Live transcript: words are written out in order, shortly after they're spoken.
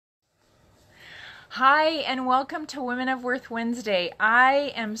Hi, and welcome to Women of Worth Wednesday.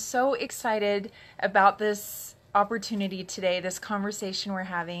 I am so excited about this opportunity today, this conversation we're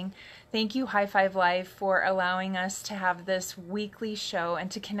having. Thank you, High Five Live, for allowing us to have this weekly show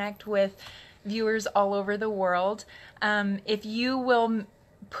and to connect with viewers all over the world. If you will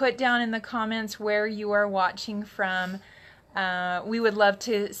put down in the comments where you are watching from, we would love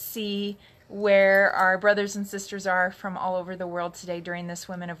to see where our brothers and sisters are from all over the world today during this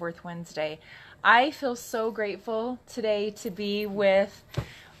Women of Worth Wednesday. I feel so grateful today to be with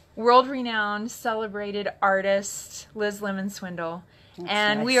world-renowned, celebrated artist Liz Lemon Swindle.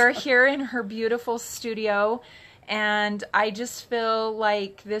 And nice. We are here in her beautiful studio, and I just feel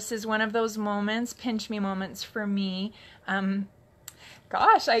like this is one of those moments, pinch me moments for me.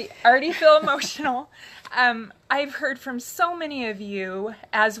 Gosh, I already feel emotional. I've heard from so many of you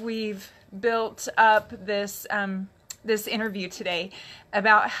as we've built up this this interview today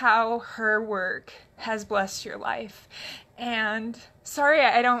about how her work has blessed your life. And sorry,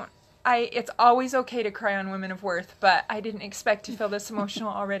 it's always okay to cry on Women of Worth, but I didn't expect to feel this emotional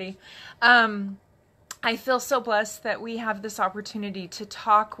already. I feel so blessed that we have this opportunity to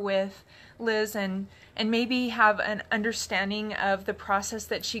talk with Liz and maybe have an understanding of the process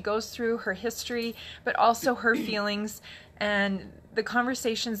that she goes through, her history, but also her feelings and the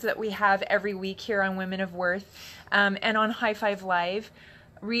conversations that we have every week here on Women of Worth and on High Five Live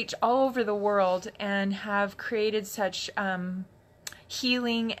reach all over the world and have created such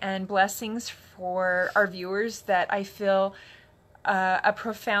healing and blessings for our viewers that I feel a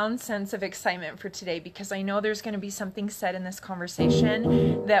profound sense of excitement for today, because I know there's going to be something said in this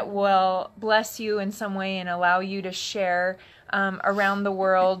conversation that will bless you in some way and allow you to share around the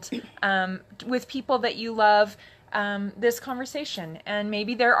world with people that you love this conversation. And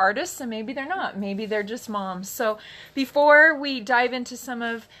maybe they're artists and maybe they're not. Maybe they're just moms. So before we dive into some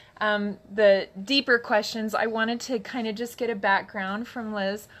of the deeper questions, I wanted to kind of just get a background from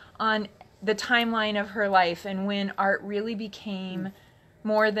Liz on the timeline of her life and when art really became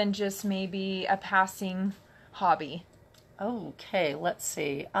more than just maybe a passing hobby. Okay, let's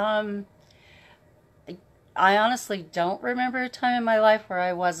see. I honestly don't remember a time in my life where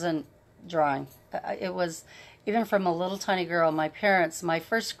I wasn't drawing. It was, even from a little tiny girl, my parents, my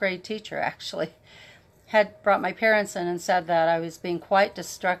first grade teacher actually, had brought my parents in and said that I was being quite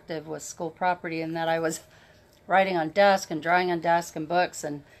destructive with school property and that I was writing on desk and drawing on desk and books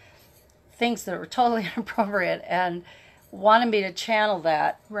and things that were totally inappropriate, and wanted me to channel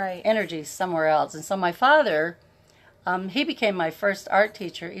that energy somewhere else. And so my father, he became my first art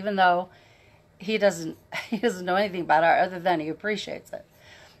teacher, even though he doesn't know anything about art other than he appreciates it.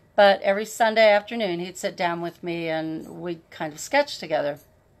 But every Sunday afternoon he'd sit down with me and we'd kind of sketch together.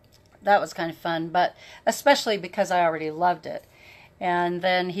 That was kind of fun, but especially because I already loved it. And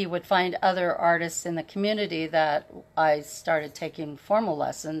then he would find other artists in the community that I started taking formal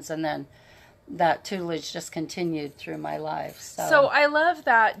lessons, and then that tutelage just continued through my life. So I love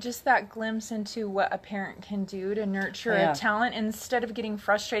that, just that glimpse into what a parent can do to nurture a talent. Instead of getting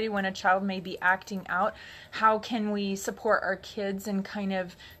frustrated when a child may be acting out, how can we support our kids in kind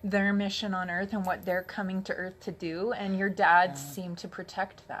of their mission on earth and what they're coming to earth to do? And your dad seemed to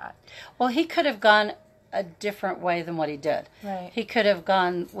protect that. Well, he could have gone a different way than what he did. Right. He could have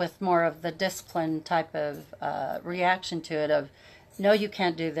gone with more of the discipline type of reaction to it of, no, you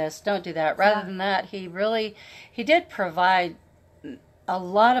can't do this, don't do that. Rather than that, he did provide a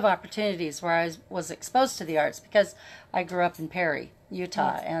lot of opportunities where I was exposed to the arts, because I grew up in Perry,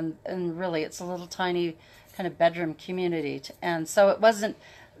 Utah, and really it's a little tiny kind of bedroom community. And so it wasn't,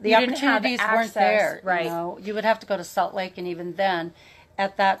 the opportunities weren't there. Right. You know, you would have to go to Salt Lake, and even then,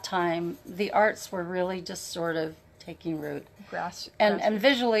 at that time, the arts were really just sort of taking root. And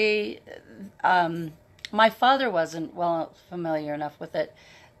visually, my father wasn't well familiar enough with it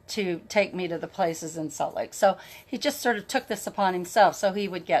to take me to the places in Salt Lake. So he just sort of took this upon himself. So he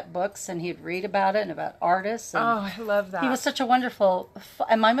would get books and he'd read about it and about artists. And I love that. He was such a wonderful,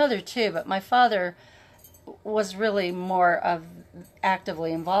 and my mother too, but my father was really more of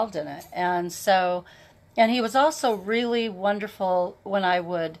actively involved in it. And so, and he was also really wonderful when I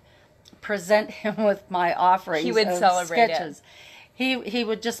would present him with my offerings. He would celebrate sketches. He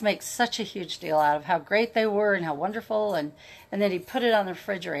would just make such a huge deal out of how great they were and how wonderful, and then he'd put it on the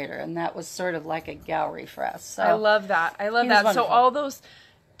refrigerator, and that was sort of like a gallery for us. So I love that. I love that. Wonderful. So all those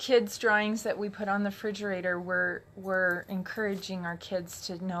kids' drawings that we put on the refrigerator, we're encouraging our kids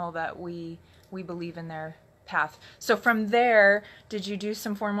to know that we believe in their path. So from there, did you do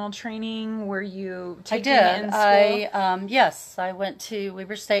some formal training? Were you taking it in school? Yes, I went to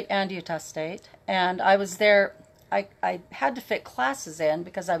Weber State and Utah State, and I was there I had to fit classes in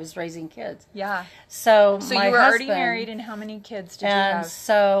because I was raising kids. Yeah. So you were already married, and how many kids did you have?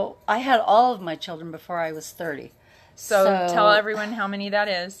 So I had all of my children before I was 30. So tell everyone how many that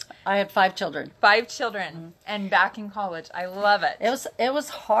is. I had 5 children. 5 children, and back in college. I love it. It was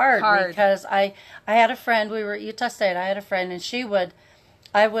hard. Because I had a friend. We were at Utah State. I had a friend, and she would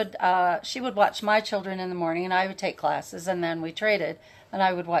watch my children in the morning, and I would take classes, and then we traded, and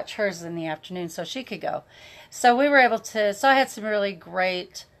I would watch hers in the afternoon so she could go. So we were able to. So I had some really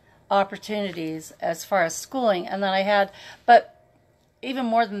great opportunities as far as schooling, and then but even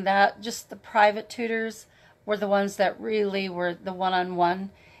more than that, just the private tutors were the ones that really were the one-on-one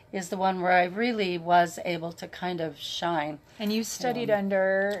is the one where I really was able to kind of shine. And you studied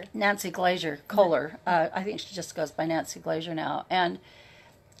under? Nancy Kohler. I think she just goes by Nancy Glazier now. And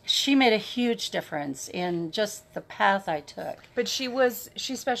she made a huge difference in just the path I took. But she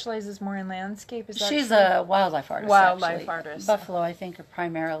specializes more in landscape, is that She's true? a wildlife artist, Wildlife artist. Buffalo, I think, are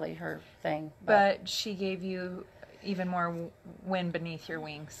primarily her thing. But she gave you even more wind beneath your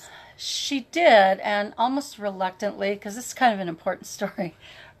wings. She did, and almost reluctantly, because this is kind of an important story.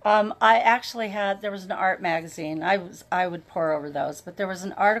 I actually there was an art magazine. I would pore over those, but there was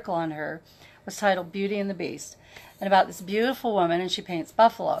an article on her, was titled Beauty and the Beast, and about this beautiful woman, and she paints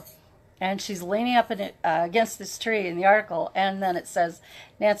buffalo. And she's leaning up against this tree in the article, and then it says,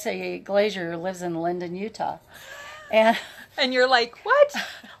 Nancy Glazier lives in Linden, Utah. And you're like, what?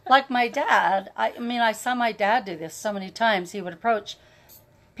 Like my dad, I saw my dad do this so many times. He would approach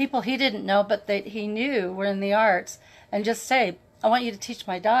people he didn't know, but that he knew were in the arts, and just say, I want you to teach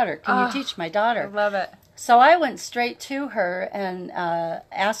my daughter. Can you teach my daughter? I love it. So I went straight to her and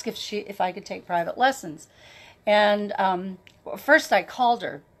asked if I could take private lessons. And first I called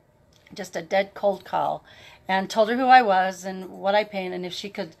her, just a dead cold call, and told her who I was and what I paint, and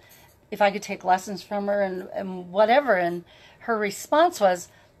if I could take lessons from her and whatever. And her response was,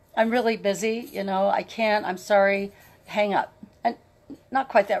 I'm really busy, I can't, I'm sorry, hang up. And not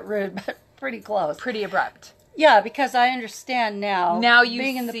quite that rude, but pretty close. Pretty abrupt. Yeah, because I understand now you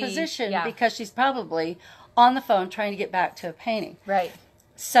being in the see, position, because she's probably on the phone trying to get back to a painting. Right.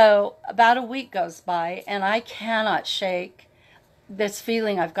 So about a week goes by, and I cannot shake this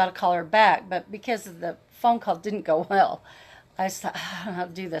feeling I've got to call her back. But because the phone call didn't go well, I thought, I don't know how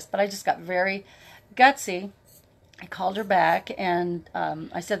to do this. But I just got very gutsy. I called her back, and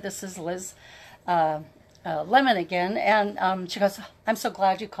I said, this is Liz Lemon again. And she goes, I'm so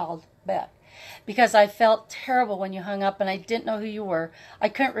glad you called back, because I felt terrible when you hung up, and I didn't know who you were. I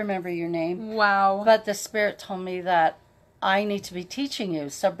couldn't remember your name. Wow. But the Spirit told me that I need to be teaching you,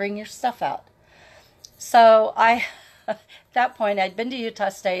 so bring your stuff out. So at that point, I'd been to Utah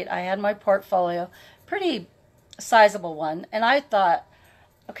State. I had my portfolio, pretty sizable one, and I thought,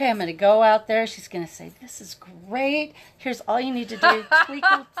 okay, I'm going to go out there. She's going to say, this is great. Here's all you need to do. Tweak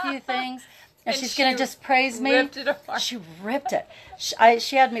a few things. And she's going to just praise me. Ripped it apart. She ripped it.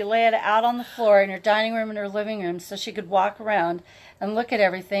 She had me lay it out on the floor in her dining room and her living room so she could walk around and look at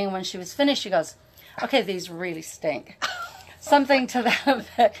everything. When she was finished, she goes, okay, these really stink. Something to that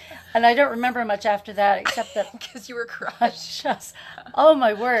effect. And I don't remember much after that, except that because you were crushed. Oh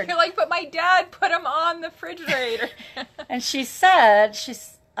my word! You're like, but my dad put them on the refrigerator. And she said,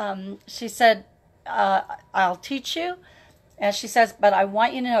 I'll teach you. And she says, but I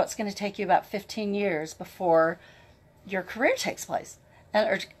want you to know it's going to take you about 15 years before your career takes place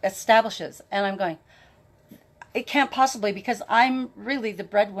or establishes. And I'm going, it can't possibly, because I'm really the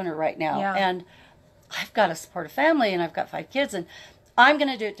breadwinner right now. Yeah. And I've got to support a family, and I've got 5 kids, and I'm going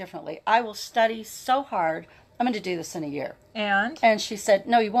to do it differently. I will study so hard. I'm going to do this in a year. And she said,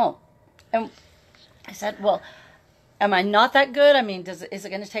 no, you won't. And I said, well, am I not that good? I mean, is it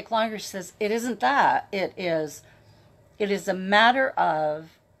going to take longer? She says, it isn't that. It is a matter of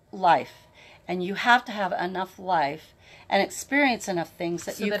life. And you have to have enough life and experience enough things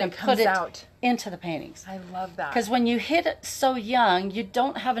that you can put it out into the paintings. I love that. Because when you hit it so young, you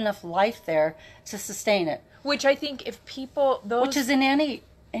don't have enough life there to sustain it. Which I think if people... Which is in any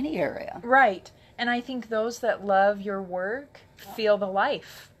area. Right. And I think those that love your work feel the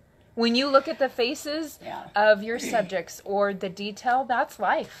life. When you look at the faces of your subjects or the detail, that's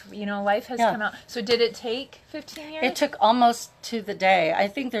life. Life has come out. So did it take 15 years? It took almost to the day. I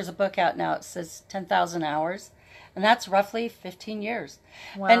think there's a book out now. It says 10,000 hours. And that's roughly 15 years.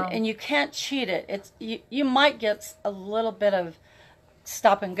 Wow. And you can't cheat it. You might get a little bit of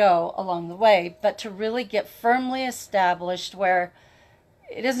stop and go along the way, but to really get firmly established where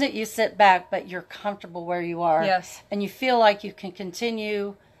it isn't that you sit back, but you're comfortable where you are. Yes. And you feel like you can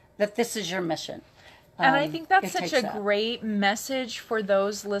continue, that this is your mission. And I think that's it such takes a that. great message for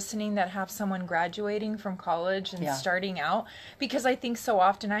those listening that have someone graduating from college and Yeah. starting out, because I think so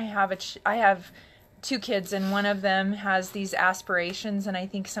often I have two kids and one of them has these aspirations, and I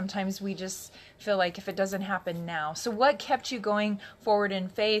think sometimes we just feel like if it doesn't happen now. So what kept you going forward in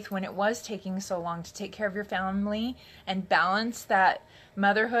faith when it was taking so long to take care of your family and balance that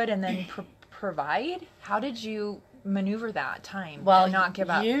motherhood and then provide? How did you maneuver that time and not give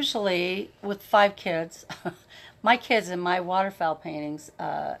up? Usually with 5 kids, my kids in my waterfowl paintings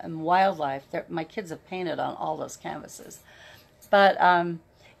and wildlife, my kids have painted on all those canvases. But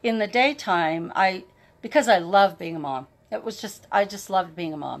in the daytime, because I love being a mom, I just loved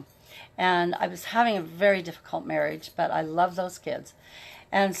being a mom. And I was having a very difficult marriage, but I love those kids.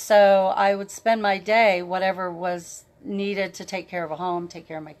 And so I would spend my day, whatever was needed to take care of a home, take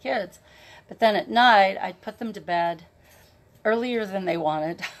care of my kids. But then at night, I'd put them to bed earlier than they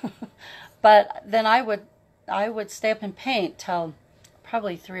wanted. But then I would stay up and paint till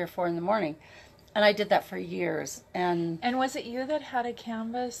probably 3 or 4 in the morning. And I did that for years. And was it you that had a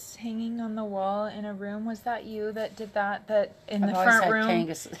canvas hanging on the wall in a room? Was that you that did that? That in the front room?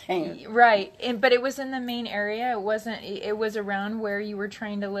 Canvas hanging. Right. But it was in the main area. It wasn't. It was around where you were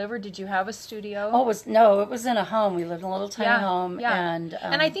trying to live, or did you have a studio? Oh, it was in a home. We lived in a little tiny home. Yeah. And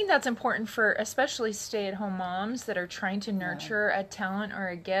I think that's important for especially stay-at-home moms that are trying to nurture a talent or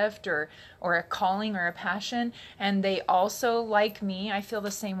a gift or a calling or a passion. And they also, like me, I feel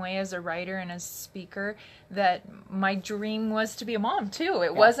the same way as a writer and as speaker, that my dream was to be a mom too.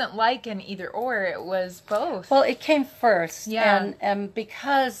 It wasn't like an either or, it was both. Well, it came first. Yeah. And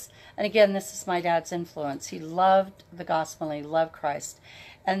because, and again, this is my dad's influence. He loved the gospel and he loved Christ.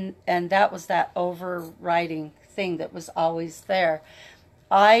 And that was that overriding thing that was always there.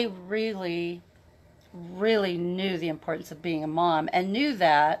 I really, really knew the importance of being a mom and knew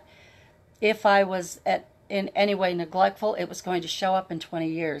that if I was in any way neglectful, it was going to show up in 20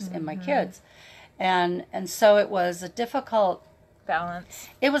 years in my kids. And so it was a difficult balance.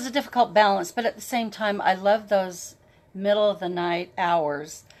 It was a difficult balance, but at the same time, I loved those middle of the night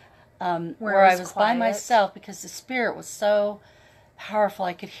hours where I was by myself, because the Spirit was so powerful.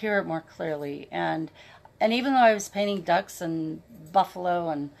 I could hear it more clearly. And even though I was painting ducks and buffalo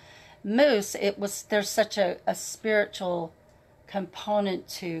and moose, there's such a spiritual component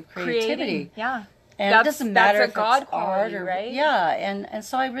to creativity. Creating, yeah. And it doesn't matter that's if a God it's quality, art or, right? Yeah, and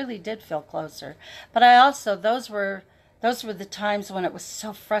so I really did feel closer. But I also, those were the times when it was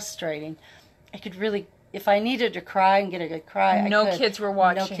so frustrating. I could really, if I needed to cry and get a good cry, no kids were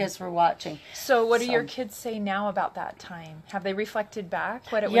watching. No kids were watching. So what do your kids say now about that time? Have they reflected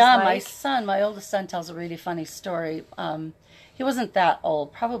back what it was like? Yeah, my oldest son tells a really funny story. He wasn't that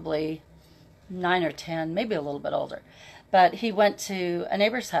old, probably 9 or 10, maybe a little bit older. But he went to a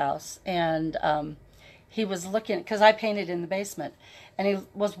neighbor's house, and he was looking, because I painted in the basement, and he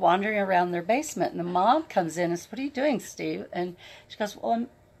was wandering around their basement, and the mom comes in and says, "What are you doing, Steve?" And she goes, "Well,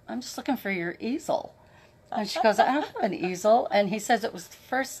 I'm just looking for your easel." And she goes, "I don't have an easel." And he says it was the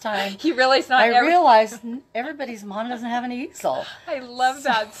first time he realized I realized everybody's mom doesn't have an easel. I love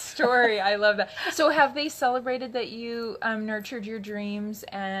that story. I love that. So have they celebrated that you nurtured your dreams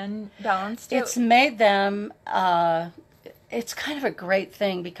and balanced it? It's made them, it's kind of a great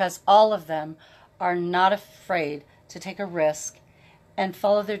thing, because all of them are not afraid to take a risk and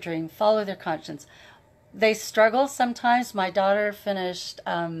follow their dream, follow their conscience. They struggle sometimes. My daughter finished,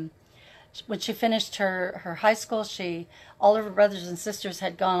 when she finished her high school, all of her brothers and sisters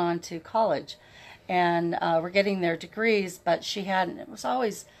had gone on to college and were getting their degrees, but she hadn't. It was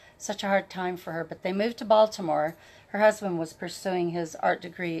always such a hard time for her. But they moved to Baltimore. Her husband was pursuing his art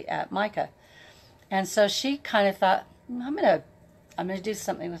degree at Micah. And so she kind of thought, I'm gonna do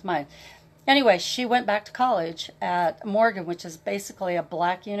something with mine. Anyway, she went back to college at Morgan, which is basically a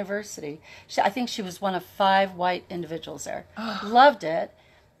black university. I think she was one of 5 white individuals there. Loved it.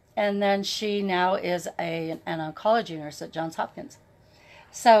 And then she now is an oncology nurse at Johns Hopkins.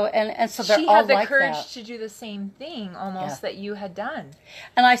 So, and so they're all like that. She had the courage to do the same thing almost that you had done.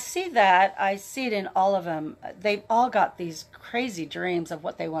 And I see it in all of them. They've all got these crazy dreams of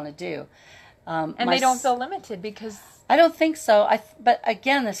what they want to do. And they don't feel limited because... I don't think so. But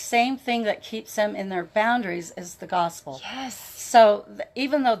again, the same thing that keeps them in their boundaries is the gospel. Yes. So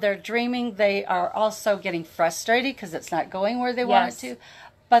even though they're dreaming, they are also getting frustrated because it's not going where they want it to.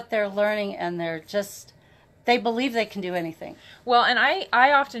 But they're learning, and they believe they can do anything. Well, and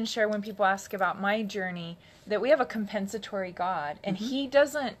I often share when people ask about my journey that we have a compensatory God, and He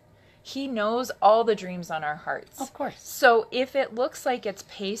doesn't He knows all the dreams on our hearts. Of course. So if it looks like it's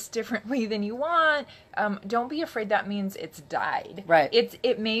paced differently than you want, don't be afraid that means it's died. Right.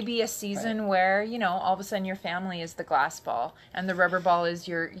 It may be a season where, you know, all of a sudden your family is the glass ball and the rubber ball is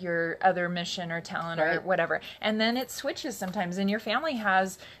your other mission or talent or whatever. And then it switches sometimes, and your family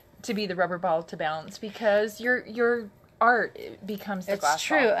has to be the rubber ball to balance, because your art becomes the glass ball. It's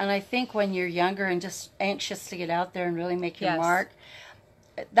true. And I think when you're younger and just anxious to get out there and really make your mark,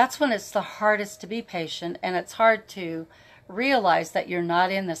 that's when it's the hardest to be patient, and it's hard to realize that you're not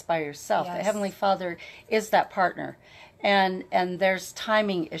in this by yourself. The Heavenly Father is that partner, and there's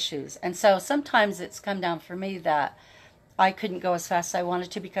timing issues. And so sometimes it's come down for me that I couldn't go as fast as I wanted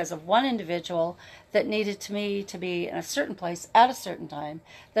to because of one individual that needed me to be in a certain place at a certain time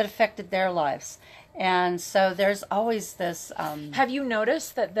that affected their lives. And so there's always this... Have you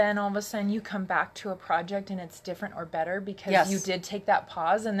noticed that then all of a sudden you come back to a project and it's different or better because you did take that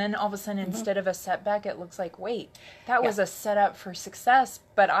pause, and then all of a sudden instead of a setback, it looks like, wait, that was a setup for success,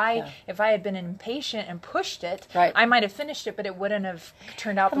 but if I had been impatient and pushed it, I might have finished it, but it wouldn't have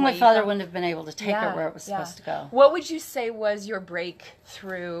turned out the way my father wouldn't have been able to take it where it was supposed to go. What would you say was your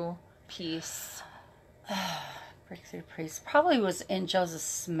breakthrough piece? Breakthrough piece probably was in Joseph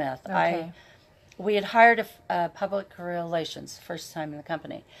Smith. Okay. We had hired a public relations first time in the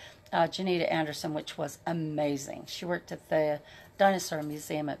company, Janita Anderson, which was amazing. She worked at the Dinosaur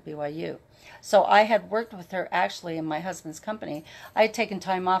Museum at BYU. So I had worked with her actually in my husband's company. I had taken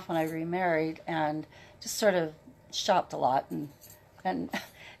time off when I remarried and just sort of shopped a lot and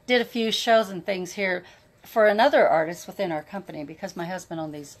did a few shows and things here for another artist within our company because my husband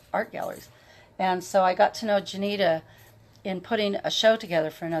owned these art galleries. And so I got to know Janita in putting a show together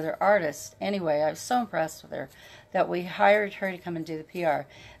for another artist. Anyway, I was so impressed with her that we hired her to come and do the PR.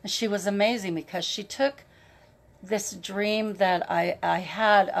 And she was amazing because she took this dream that I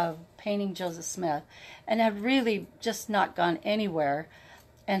had of painting Joseph Smith and had really just not gone anywhere.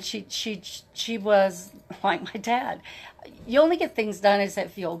 And she was like my dad. You only get things done is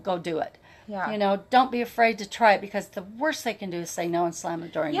if you'll go do it. Yeah. You know, don't be afraid to try it, because the worst they can do is say no and slam the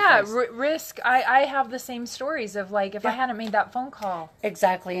door in your face. Risk. I have the same stories of, like, if I hadn't made that phone call.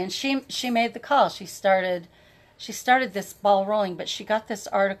 Exactly. And she made the call. She started this ball rolling, but she got this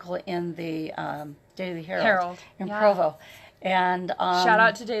article in the Daily Herald in Provo. And shout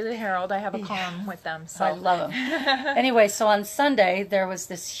out to Daily Herald. I have a column with them. So I love them. Anyway, so on Sunday there was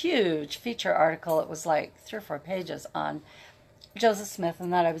this huge feature article. It was like 3 or 4 pages on Joseph Smith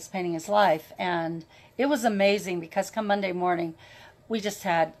and that I was painting his life. And it was amazing because come Monday morning, we just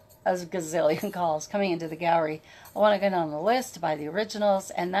had a gazillion calls coming into the gallery. I want to get on the list to buy the originals,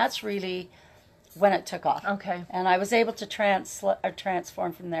 and that's really when it took off. Okay. And I was able to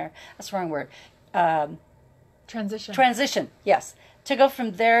transform from there. That's the wrong word. Transition, yes. To go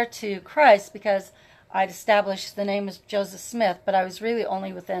from there to Christ, because I'd established the name of Joseph Smith, but I was really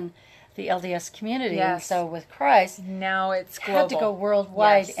only within the LDS community. Yes. And so with Christ, now it's global. Had to go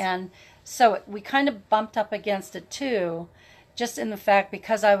worldwide. Yes. And so we kind of bumped up against it too, just in the fact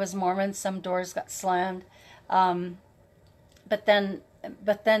because I was Mormon, some doors got slammed. But then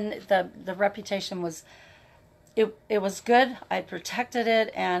the reputation was, it was good. I protected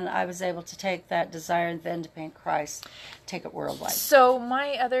it, and I was able to take that desire then to paint Christ, take it worldwide. So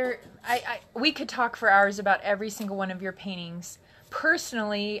we could talk for hours about every single one of your paintings.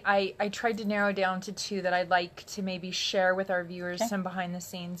 Personally, I tried to narrow down to 2 that I'd like to maybe share with our viewers, some behind the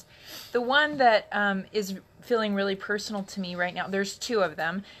scenes. The one that is feeling really personal to me right now, there's 2 of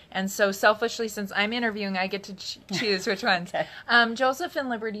them, and so selfishly, since I'm interviewing, I get to choose which ones. Joseph in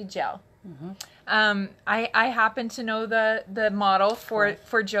Liberty Jail. Mm-hmm. I happen to know the model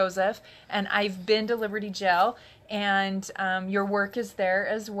for Joseph, and I've been to Liberty Jail, and your work is there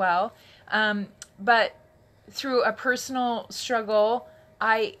as well. But through a personal struggle,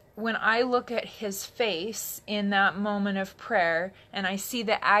 when I look at his face in that moment of prayer and I see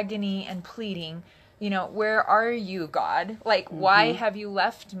the agony and pleading, you know, where are you, God? Like, why have you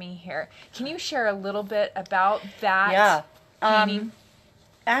left me here? Can you share a little bit about that painting?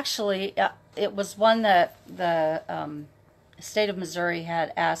 Actually, it was one that the state of Missouri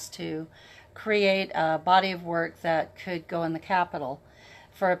had asked to create a body of work that could go in the Capitol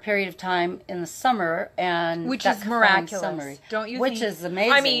for a period of time in the summer, and which is miraculous, don't you think? Which is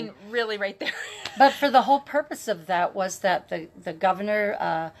amazing. I mean, really, right there. But for the whole purpose of that was that the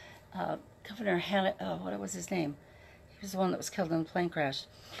governor, Governor Hannah, what was his name? He was the one that was killed in the plane crash.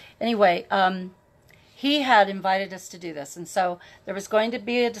 Anyway, he had invited us to do this, and so there was going to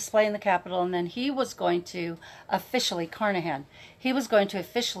be a display in the Capitol, and then he was going to officially, Carnahan, he was going to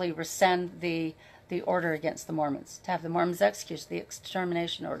officially rescind the the order against the Mormons, to have the Mormons executed, the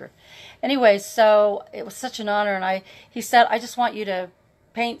extermination order. Anyway, so it was such an honor, and he said, I just want you to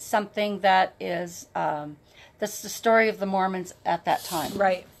paint something that is, that's the story of the Mormons at that time.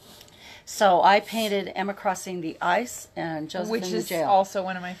 Right. So I painted Emma crossing the ice and Joseph in the jail. Which is also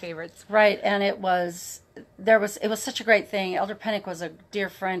one of my favorites. Right, and it was such a great thing. Elder Pennick was a dear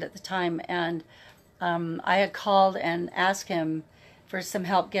friend at the time, and I had called and asked him for some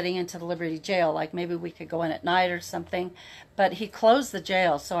help getting into the Liberty Jail, like maybe we could go in at night or something. But he closed the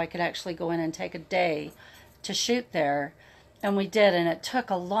jail so I could actually go in and take a day to shoot there, and we did, and it took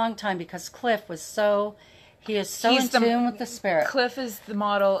a long time because Cliff was so... He is so in tune with the Spirit. Cliff is the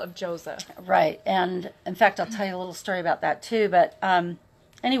model of Joseph. Right. And, in fact, I'll tell you a little story about that, too. But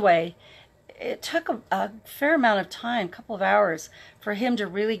anyway, it took a fair amount of time, a couple of hours, for him to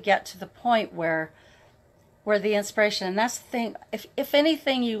really get to the point where the inspiration... And that's the thing. If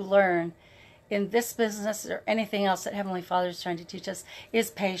anything you learn in this business or anything else that Heavenly Father is trying to teach us is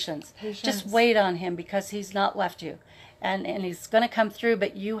patience. Just wait on Him because He's not left you. And he's going to come through,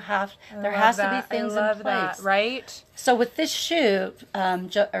 but there has to be things in place. That, right? So with this shoot,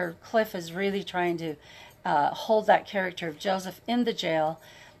 Cliff is really trying to hold that character of Joseph in the jail.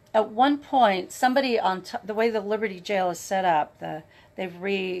 At one point, somebody the way the Liberty Jail is set up, they've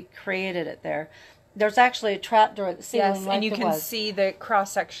recreated it there. There's actually a trap door at the ceiling. Yes, and you can see the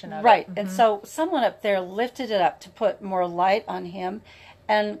cross section of it. Right, and so someone up there lifted it up to put more light on him,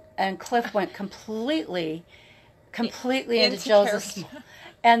 and Cliff went completely into Joseph's,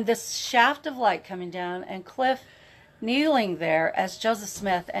 and this shaft of light coming down, and Cliff kneeling there as Joseph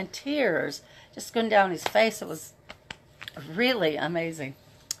Smith, and tears just going down his face. It was really amazing.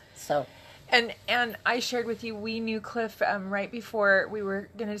 So, and I shared with you, we knew Cliff right before we were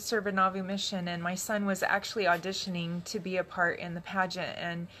going to serve a Nauvoo mission, and my son was actually auditioning to be a part in the pageant,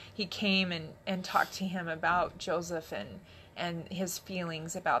 and he came and talked to him about Joseph and his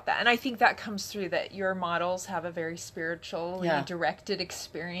feelings about that. And I think that comes through, that your models have a very spiritually directed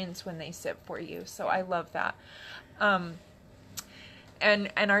experience when they sit for you. So I love that. And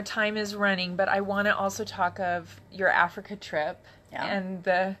our time is running, but I want to also talk of your Africa trip and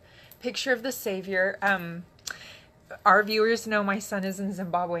the picture of the Savior. Our viewers know my son is in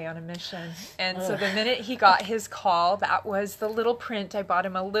Zimbabwe on a mission. And so the minute he got his call, that was the little print. I bought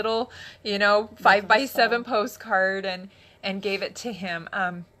him a little, 5x7 postcard and gave it to him.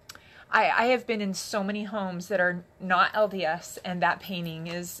 I have been in so many homes that are not LDS, and that painting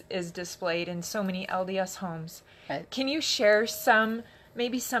is displayed in so many LDS homes. Right. Can you share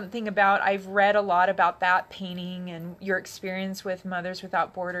maybe something about, I've read a lot about that painting and your experience with Mothers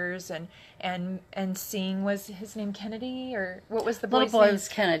Without Borders and seeing, was his name Kennedy, or what was the boy's little boy name? was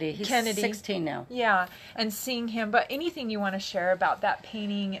Kennedy. He's Kennedy. 16 now. Yeah, and seeing him, but anything you want to share about that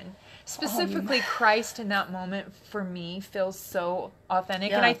painting, and specifically Christ in that moment for me feels so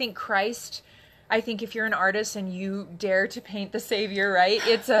authentic. And I think if you're an artist and you dare to paint the Savior, right?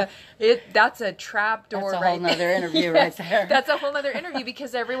 That's a trap door. That's a whole nother interview right there. That's a whole nother interview,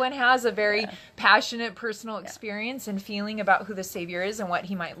 because everyone has a very passionate personal experience and feeling about who the Savior is and what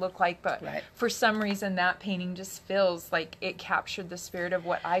he might look like. But for some reason, that painting just feels like it captured the spirit of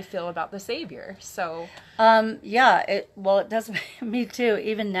what I feel about the Savior. So, it does me too.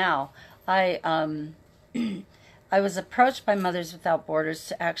 Even now, I was approached by Mothers Without Borders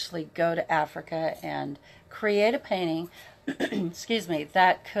to actually go to Africa and create a painting,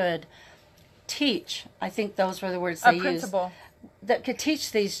 that could teach, I think those were the words they used. A principle. That could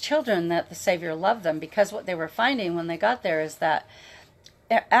teach these children that the Savior loved them, because what they were finding when they got there is that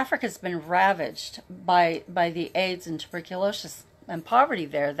Africa's been ravaged by the AIDS and tuberculosis and poverty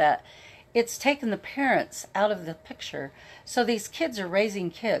there, that it's taken the parents out of the picture. So these kids are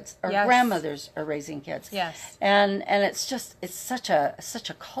raising kids, or grandmothers are raising kids. Yes. And it's such a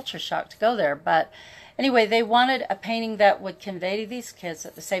culture shock to go there. But anyway, they wanted a painting that would convey to these kids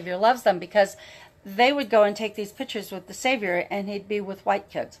that the Savior loves them, because they would go and take these pictures with the Savior, and he'd be with white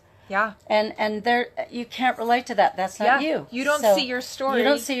kids. Yeah. And there, you can't relate to that. That's not you. You don't see your story. You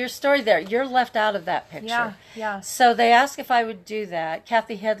don't see your story there. You're left out of that picture. Yeah. So they asked if I would do that.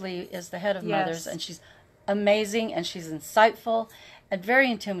 Kathy Headley is the head of Mothers, and she's amazing, and she's insightful and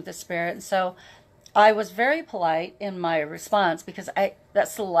very in tune with the Spirit. And so I was very polite in my response, because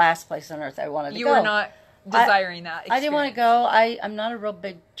that's the last place on earth I wanted to go. You were not desiring that experience. I didn't want to go. I'm not a real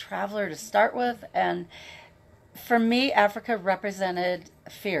big traveler to start with, and for me, Africa represented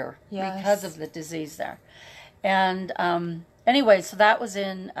fear because of the disease there. And anyway, so that was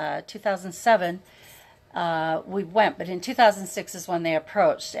in 2007. We went, but in 2006 is when they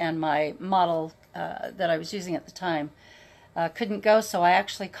approached, and my model that I was using at the time couldn't go, so I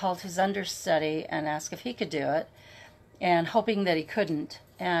actually called his understudy and asked if he could do it, and hoping that he couldn't.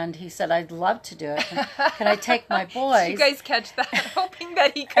 And he said, I'd love to do it. Can I take my boys? Did you guys catch that? Hoping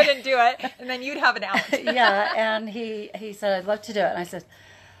that he couldn't do it, and then you'd have an out. Yeah, and he said, I'd love to do it. And I said,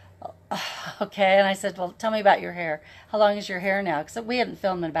 okay. And I said, well, tell me about your hair. How long is your hair now? Because we hadn't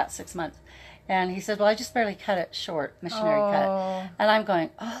filmed in about 6 months. And he said, well, I just barely cut it short, missionary cut. And I'm going,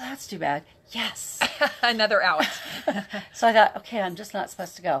 oh, that's too bad. Yes. Another out. So I thought, okay, I'm just not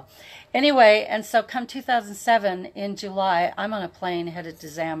supposed to go. Anyway, and so come 2007 in July, I'm on a plane headed to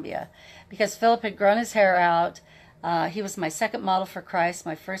Zambia because Philip had grown his hair out. He was my second model for Christ.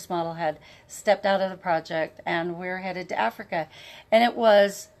 My first model had stepped out of the project, and we're headed to Africa. And it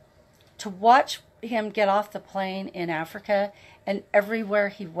was to watch him get off the plane in Africa, and everywhere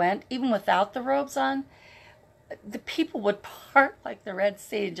he went, even without the robes on, the people would part like the Red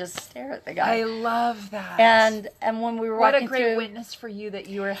Sea and just stare at the guy. I love that. And when we were walking through... What a great witness for you that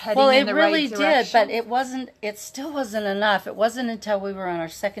you were heading in the right direction. Well, it really did, but it still wasn't enough. It wasn't until we were on our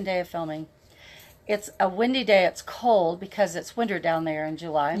second day of filming. It's a windy day. It's cold because it's winter down there in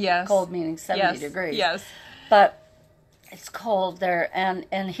July. Yes. Cold meaning 70 degrees. Yes. But it's cold there, and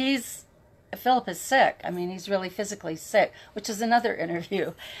Philip is sick. I mean, he's really physically sick, which is another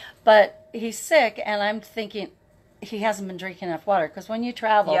interview. But he's sick, and I'm thinking he hasn't been drinking enough water. Because when you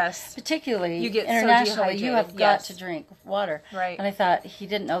travel, particularly you get internationally, so you have got to drink water. Right. And I thought he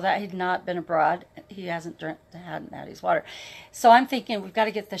didn't know that. He'd not been abroad. He hadn't had his water. So I'm thinking, we've got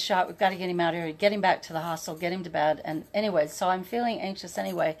to get this shot. We've got to get him out of here, get him back to the hostel, get him to bed. And anyway, so I'm feeling anxious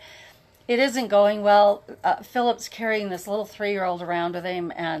anyway. It isn't going well. Philip's carrying this little 3-year-old around with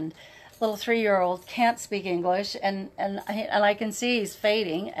him, and little 3-year-old can't speak English, and I can see he's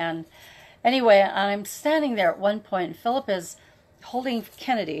fading. And anyway, I'm standing there at one point, and Philip is holding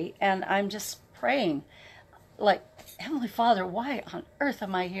Kennedy, and I'm just praying, like, Heavenly Father, why on earth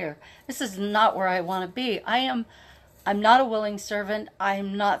am I here? This is not where I want to be. I'm not a willing servant.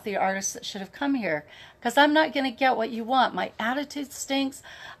 I'm not the artist that should have come here, because I'm not going to get what you want. My attitude stinks.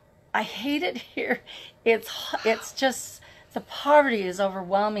 I hate it here. It's just... The poverty is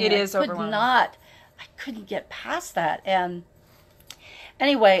overwhelming. It is overwhelming. I couldn't get past that. And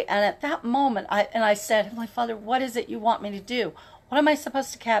anyway, and at that moment, I said, Heavenly Father, what is it you want me to do? What am I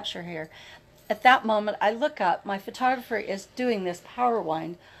supposed to capture here? At that moment, I look up. My photographer is doing this power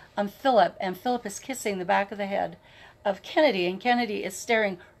wind on Philip, and Philip is kissing the back of the head of Kennedy, and Kennedy is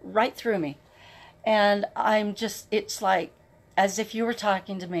staring right through me. And it's like as if you were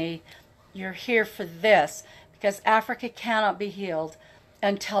talking to me. You're here for this. Because Africa cannot be healed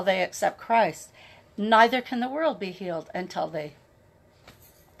until they accept Christ. Neither can the world be healed until they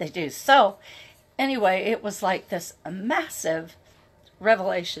do. So, anyway, it was like this massive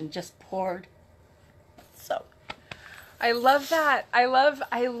revelation just poured. So, I love that. I love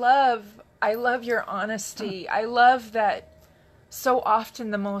your honesty. I love that. So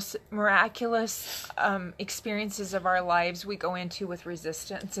often the most miraculous experiences of our lives we go into with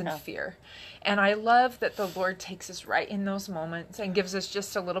resistance and fear. And I love that the Lord takes us right in those moments and gives us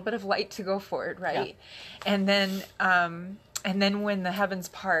just a little bit of light to go forward, right? Yeah. And then when the heavens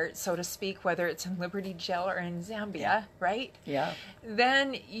part, so to speak, whether it's in Liberty Jail or in Zambia, right? Yeah.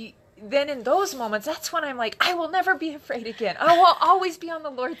 Then in those moments, that's when I'm like, I will never be afraid again. I will always be on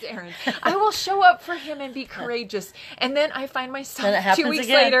the Lord's errand. I will show up for him and be courageous. And then I find myself 2 weeks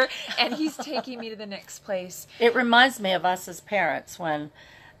later, and he's taking me to the next place. It reminds me of us as parents when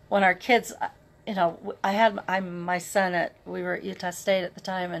our kids, my son we were at Utah State at the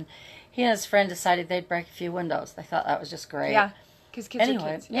time, and he and his friend decided they'd break a few windows. They thought that was just great. Yeah, because kids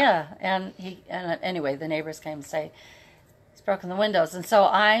are kids. Yeah. And anyway, the neighbors came and say, he's broken the windows. And so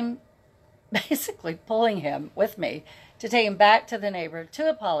I'm basically pulling him with me to take him back to the neighbor to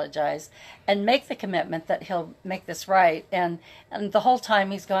apologize and make the commitment that he'll make this right. And the whole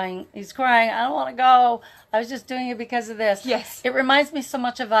time he's crying, I don't want to go. I was just doing it because of this. Yes. It reminds me so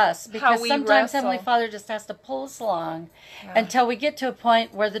much of us, because sometimes wrestle. Heavenly Father just has to pull us along until we get to a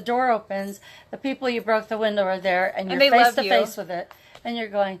point where the door opens, the people you broke the window are there, and you're face to face with it, and you're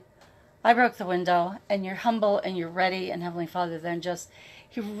going, I broke the window, and you're humble and you're ready, and Heavenly Father then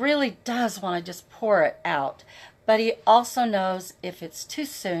He really does want to just pour it out. But He also knows if it's too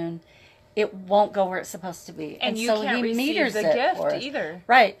soon, it won't go where it's supposed to be. And so can't He meters receive the gift it either.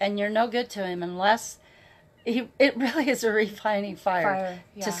 Right, and you're no good to Him unless it really is a refining fire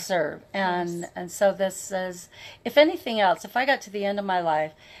to serve. And so this is, if anything else, if I got to the end of my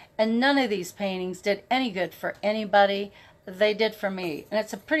life and none of these paintings did any good for anybody, they did for me. And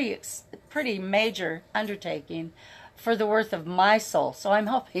it's a pretty major undertaking for the worth of my soul. So I'm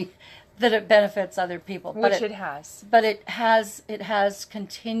hoping that it benefits other people. Which it has. But it has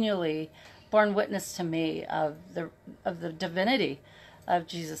continually borne witness to me of the divinity of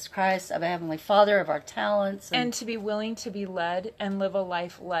Jesus Christ, of a Heavenly Father, of our talents. And to be willing to be led and live a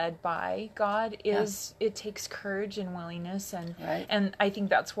life led by God is, it takes courage and willingness. And Right. and I think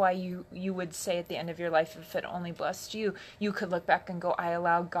that's why you would say at the end of your life, if it only blessed you, you could look back and go, I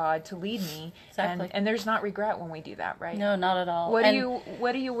allowed God to lead me. Exactly. And there's not regret when we do that, right? No, not at all. What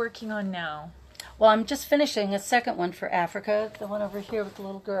are you working on now? Well, I'm just finishing a second one for Africa, the one over here with the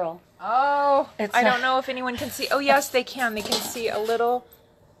little girl. Oh, I don't know if anyone can see. Oh, yes, they can. They can see a little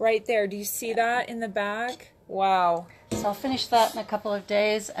right there. Do you see that in the back? Wow. So I'll finish that in a couple of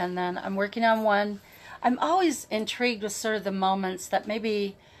days, and then I'm working on one. I'm always intrigued with sort of the moments that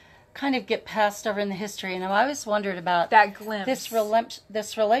maybe kind of get passed over in the history, and I've always wondered about that glimpse.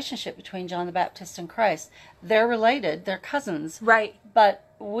 This relationship between John the Baptist and Christ. They're related, they're cousins. Right. But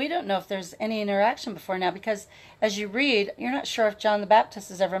we don't know if there's any interaction before now, because as you read, you're not sure if John the Baptist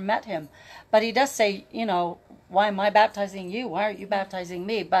has ever met him. But he does say, why am I baptizing you? Why aren't you baptizing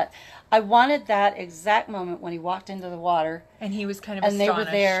me? But I wanted that exact moment when he walked into the water. And he was kind of and astonished. They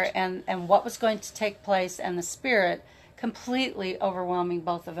were there, and what was going to take place, and the Spirit completely overwhelming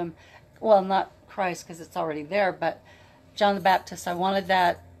both of them. Well, not Christ, because it's already there, but John the Baptist. I wanted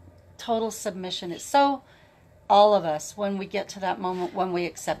that total submission. It's so all of us when we get to that moment when we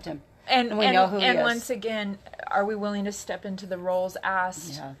accept him and we know who he is. And once again, are we willing to step into the roles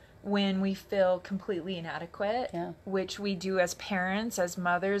asked when we feel completely inadequate, which we do as parents, as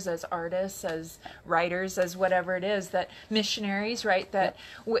mothers, as artists, as writers, as whatever it is, that missionaries, right? That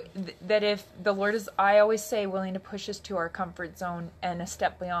that if the Lord is, I always say, willing to push us to our comfort zone and a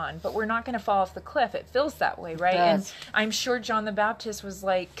step beyond, but we're not going to fall off the cliff. It feels that way, right? And I'm sure John the Baptist was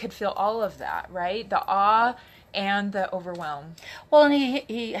could feel all of that, right? The awe and the overwhelm. Well, and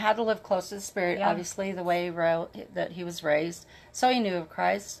he had to live close to the Spirit, obviously, the way that he was raised. So he knew of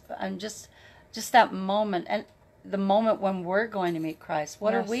Christ. And just that moment, and the moment when we're going to meet Christ.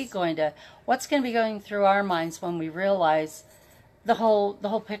 What are we going to, what's going to be going through our minds when we realize the whole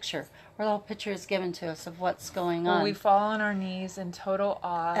picture, or the whole picture is given to us of what's going on? Will we fall on our knees in total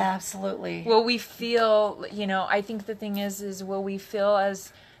awe? Absolutely. Will we feel, I think the thing is will we feel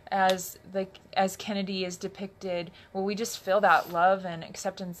as Kennedy is depicted, will we just feel that love and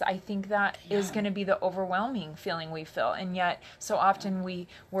acceptance? I think that is going to be the overwhelming feeling we feel, and yet so often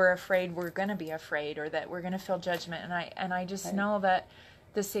we're afraid we're going to be afraid, or that we're going to feel judgment, and I just know that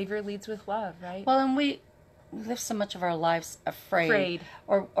the Savior leads with love, right? Well, and we live so much of our lives afraid.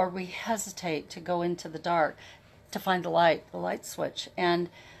 Or we hesitate to go into the dark, to find the light switch, and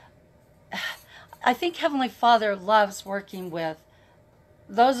I think Heavenly Father loves working with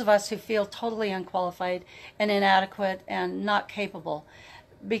those of us who feel totally unqualified and inadequate and not capable,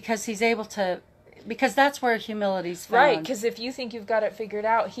 because he's able to, because that's where humility's found. Right, because if you think you've got it figured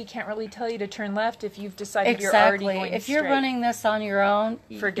out, he can't really tell you to turn left if you've decided you're already going If straight. you're running this on your own,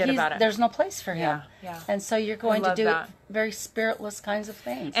 forget about it. There's no place for him. Yeah. And so you're going to do that. very spiritless kinds of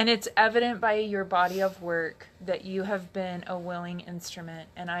things. And it's evident by your body of work that you have been a willing instrument.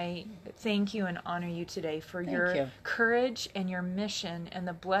 And I thank you and honor you today for your courage and your mission and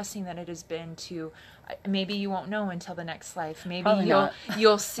the blessing that it has been to, maybe you won't know until the next life. Maybe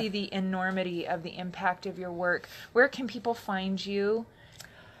you'll see the enormity of the impact of your work. Where can people find you?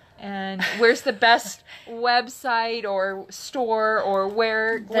 And where's the best website or store, or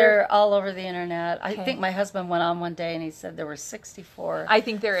where? They're all over the internet. Okay. I think my husband went on one day and he said there were 64. I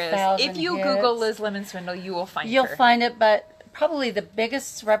think there is. If you Google Liz Lemon Swindle, you will find her. You'll find it, but probably the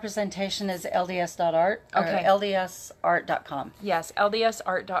biggest representation is LDS.art or LDSart.com. Yes,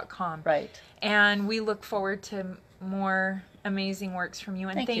 LDSart.com. Right. And we look forward to more amazing works from you,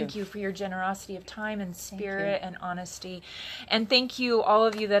 and thank you for your generosity of time and spirit and honesty. And thank you, all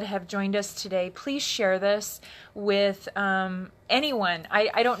of you that have joined us today. Please share this with anyone.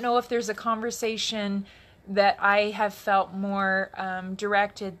 I don't know if there's a conversation that I have felt more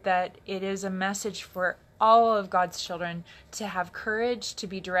directed, that it is a message for all of God's children to have courage, to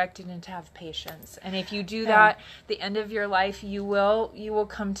be directed, and to have patience. And if you do that, the end of your life, you will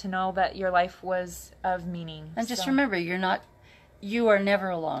come to know that your life was of meaning. And just remember, you are never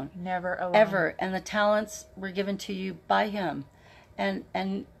alone. Never alone. Ever. And the talents were given to you by him.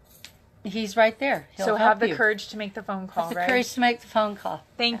 And he's right there. He'll help have the you. Courage to make the phone call, Have the courage to make the phone call.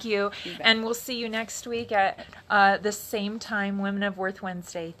 Thank you. And we'll see you next week at the same time, Women of Worth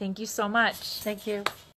Wednesday. Thank you so much. Thank you.